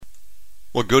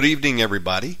Well, good evening,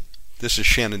 everybody. This is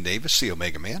Shannon Davis, the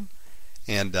Omega Man,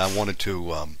 and I wanted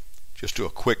to just do a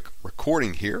quick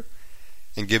recording here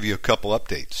and give you a couple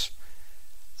updates.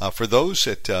 For those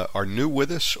that are new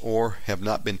with us or have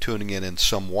not been tuning in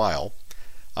some while,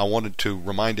 I wanted to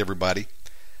remind everybody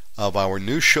of our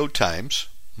new show times,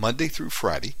 Monday through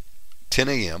Friday, 10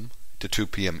 a.m. to 2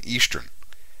 p.m. Eastern.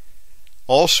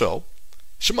 Also,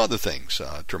 some other things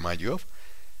to remind you of,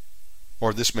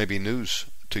 or this may be news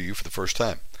to you for the first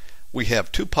time. We have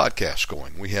two podcasts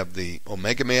going. We have the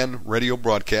OMEGAMAN radio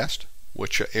broadcast,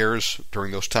 which airs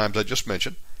during those times I just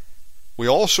mentioned. We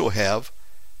also have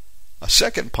a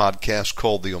second podcast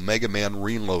called the OMEGAMAN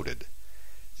Reloaded.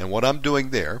 And what I'm doing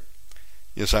there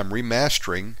is I'm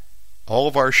remastering all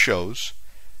of our shows,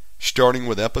 starting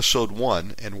with episode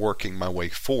 1 and working my way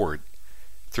forward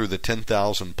through the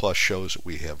 10,000 plus shows that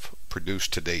we have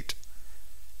produced to date.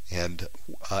 And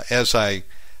as I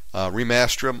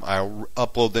remaster them, I'll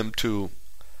upload them to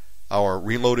our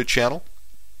Reloaded channel.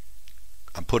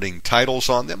 I'm putting titles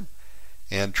on them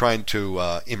and trying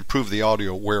to improve the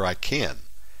audio where I can.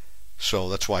 So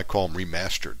that's why I call them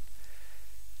remastered.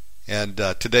 And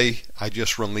today I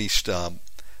just released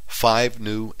 5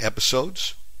 new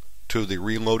episodes to the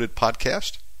Reloaded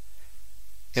podcast.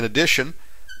 In addition,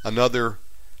 another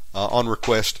on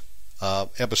request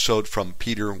episode from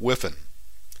Peter Whiffen.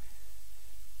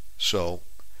 So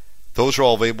those are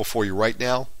all available for you right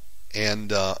now,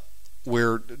 and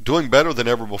we're doing better than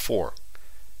ever before.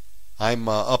 I'm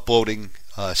uploading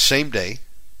same day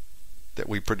that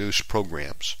we produce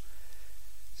programs,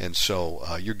 and so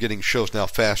you're getting shows now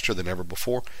faster than ever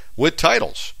before with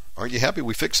titles. Aren't you happy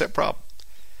we fixed that problem?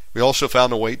 We also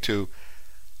found a way to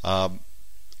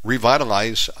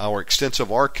revitalize our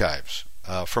extensive archives.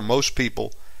 For most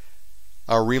people,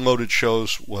 our Reloaded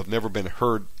shows will have never been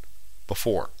heard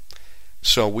before.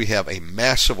 So we have a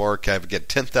massive archive, again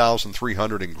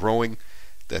 10,300 and growing,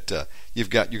 that you're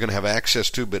going to have access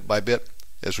to bit by bit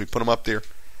as we put them up there,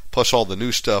 plus all the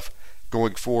new stuff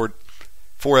going forward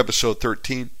for episode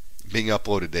 13 being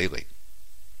uploaded daily.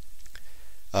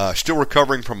 Still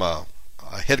recovering from a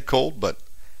head cold, but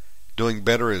doing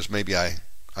better as maybe I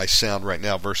sound right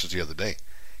now versus the other day.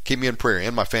 Keep me in prayer,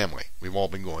 and my family. We've all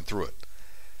been going through it.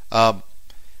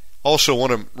 Also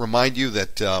want to remind you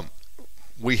that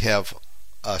we have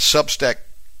a Substack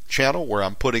channel where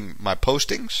I'm putting my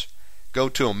postings. Go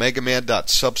to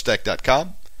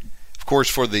omegaman.substack.com. Of course,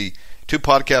 for the 2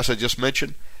 podcasts I just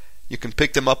mentioned, you can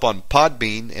pick them up on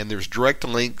Podbean, and there's direct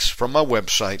links from my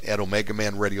website at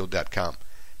omegamanradio.com.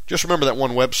 Just remember that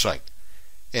one website,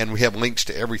 and we have links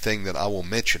to everything that I will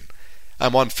mention.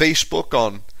 I'm on Facebook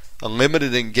on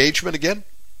Unlimited Engagement again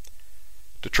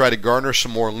to try to garner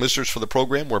some more listeners for the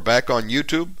program. We're back on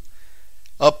YouTube,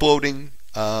 uploading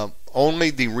only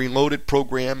the Reloaded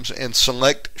programs and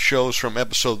select shows from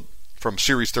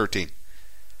Series 13.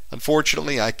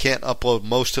 Unfortunately, I can't upload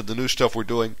most of the new stuff we're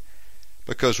doing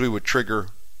because we would trigger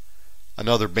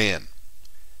another ban.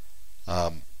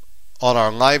 On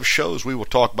our live shows, we will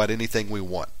talk about anything we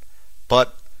want,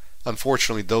 but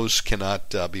unfortunately, those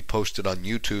cannot be posted on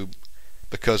YouTube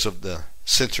because of the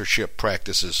censorship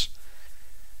practices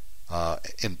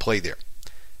in play there.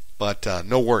 But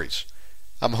no worries.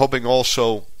 I'm hoping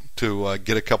also to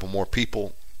get a couple more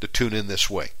people to tune in this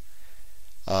way.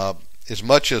 As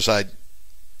much as I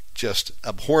just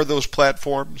abhor those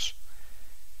platforms,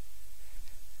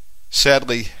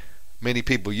 sadly, many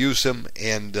people use them,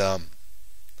 and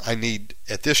I need,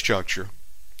 at this juncture,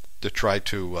 to try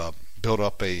to build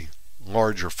up a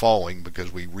larger following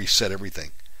because we reset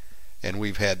everything. And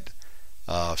we've had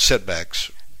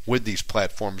setbacks with these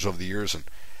platforms over the years and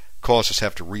caused us to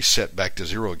have to reset back to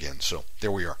zero again. So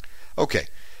there we are. Okay.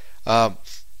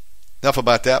 Enough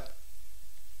about that.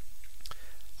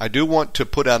 I do want to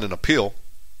put out an appeal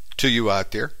to you out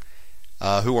there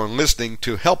who are listening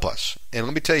to help us. And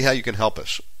let me tell you how you can help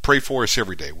us. Pray for us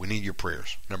every day. We need your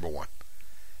prayers, number 1.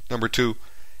 Number 2,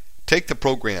 take the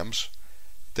programs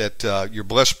that you're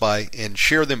blessed by and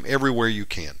share them everywhere you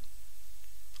can.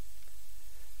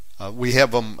 We have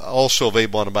them also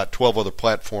available on about 12 other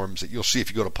platforms that you'll see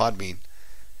if you go to Podbean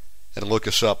and look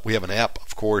us up. We have an app,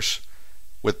 of course,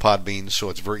 with Podbean, so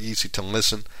it's very easy to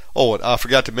listen. Oh, and I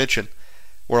forgot to mention,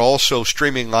 we're also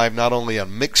streaming live not only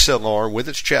on MixLR with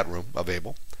its chat room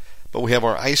available, but we have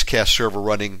our IceCast server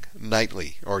running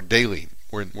nightly or daily.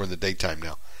 We're in the daytime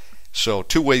now. So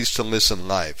 2 ways to listen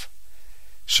live.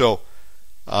 So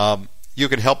you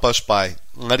can help us by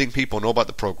letting people know about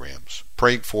the programs,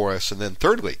 praying for us, and then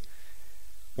thirdly,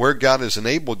 where God has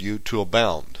enabled you to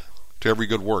abound to every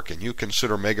good work, and you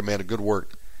consider OMEGAMAN a good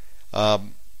work,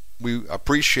 we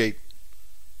appreciate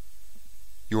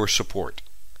your support.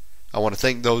 I want to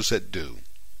thank those that do.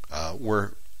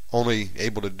 We're only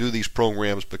able to do these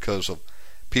programs because of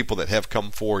people that have come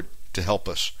forward to help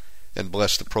us and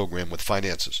bless the program with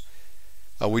finances.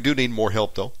 We do need more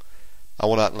help, though. I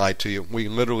will not lie to you. We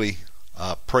literally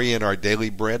pray in our daily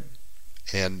bread,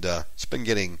 and it's been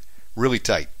getting really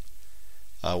tight.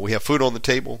 We have food on the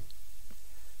table,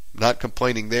 not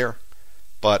complaining there,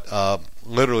 but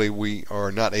literally we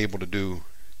are not able to do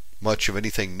much of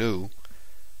anything new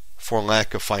for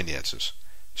lack of finances.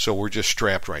 So we're just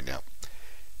strapped right now.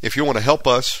 If you want to help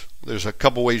us, there's a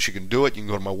couple ways you can do it. You can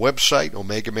go to my website,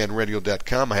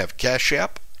 OMEGAMANradio.com. I have Cash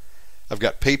App. I've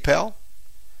got PayPal.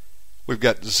 We've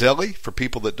got Zelle for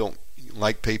people that don't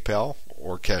like PayPal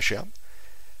or Cash App.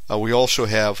 We also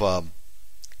have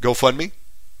GoFundMe.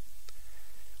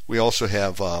 We also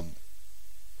have,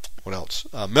 what else?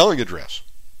 Mailing address.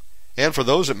 And for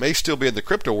those that may still be in the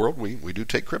crypto world, we do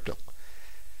take crypto.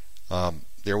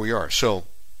 There we are. So,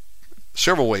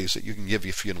 several ways that you can give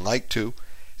if you'd like to.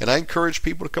 And I encourage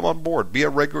people to come on board. Be a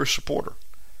regular supporter.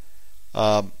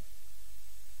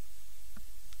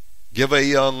 Give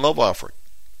a love offering.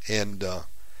 And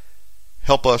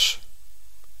help us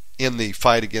in the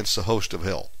fight against the host of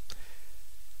hell.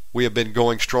 We have been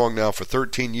going strong now for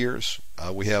 13 years.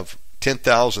 We have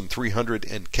 10,300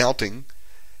 and counting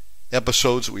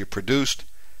episodes that we have produced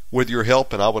with your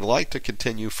help, and I would like to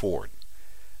continue forward.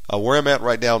 Where I'm at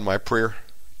right now in my prayer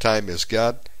time is,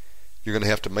 God, you're going to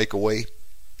have to make a way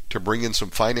to bring in some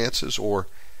finances, or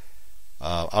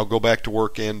I'll go back to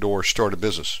work and or start a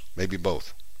business, maybe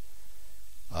both.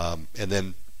 And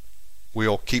then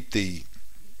we'll keep the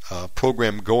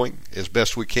program going as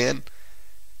best we can,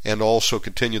 and also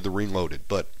continue the Reloaded.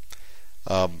 But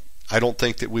I don't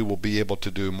think that we will be able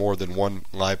to do more than one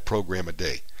live program a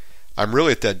day. I'm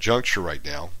really at that juncture right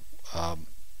now.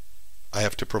 I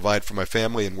have to provide for my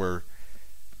family, and we're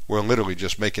literally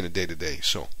just making it day to day.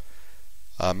 So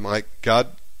I'm like,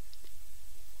 God,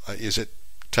 is it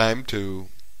time to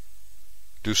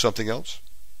do something else?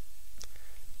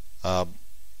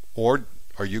 Or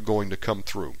are you going to come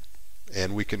through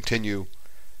and we continue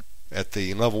at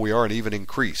the level we are and even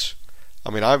increase? I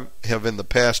mean, I have in the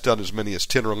past done as many as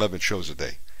 10 or 11 shows a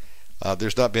day.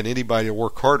 There's not been anybody to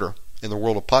work harder in the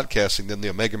world of podcasting than the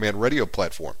OMEGAMAN radio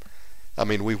platform. I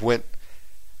mean, we've went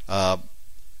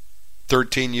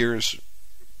 13 years,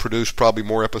 produced probably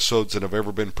more episodes than have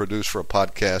ever been produced for a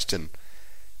podcast in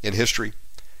history,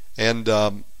 and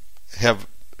have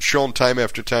shown time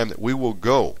after time that we will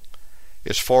go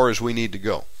as far as we need to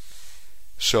go.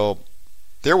 So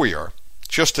there we are.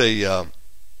 Just a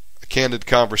candid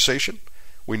conversation.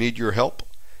 We need your help.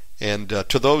 And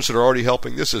to those that are already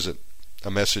helping, this isn't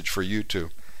a message for you to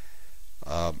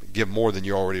give more than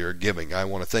you already are giving. I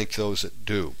want to thank those that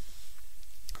do.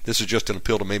 This is just an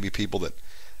appeal to maybe people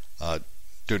that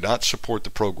do not support the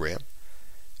program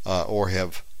or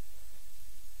have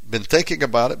been thinking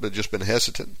about it but just been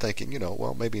hesitant, thinking,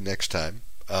 well, maybe next time.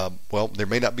 Well, there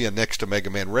may not be a next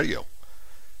OMEGAMAN radio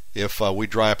if we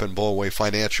dry up and blow away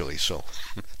financially. So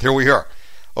there we are.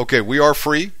 Okay, we are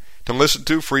free to listen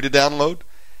to, free to download,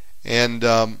 and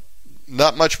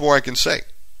not much more I can say.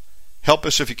 Help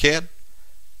us if you can.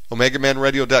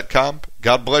 OMEGAMANradio.com.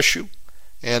 God bless you,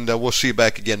 and we'll see you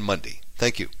back again Monday.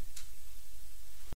 Thank you.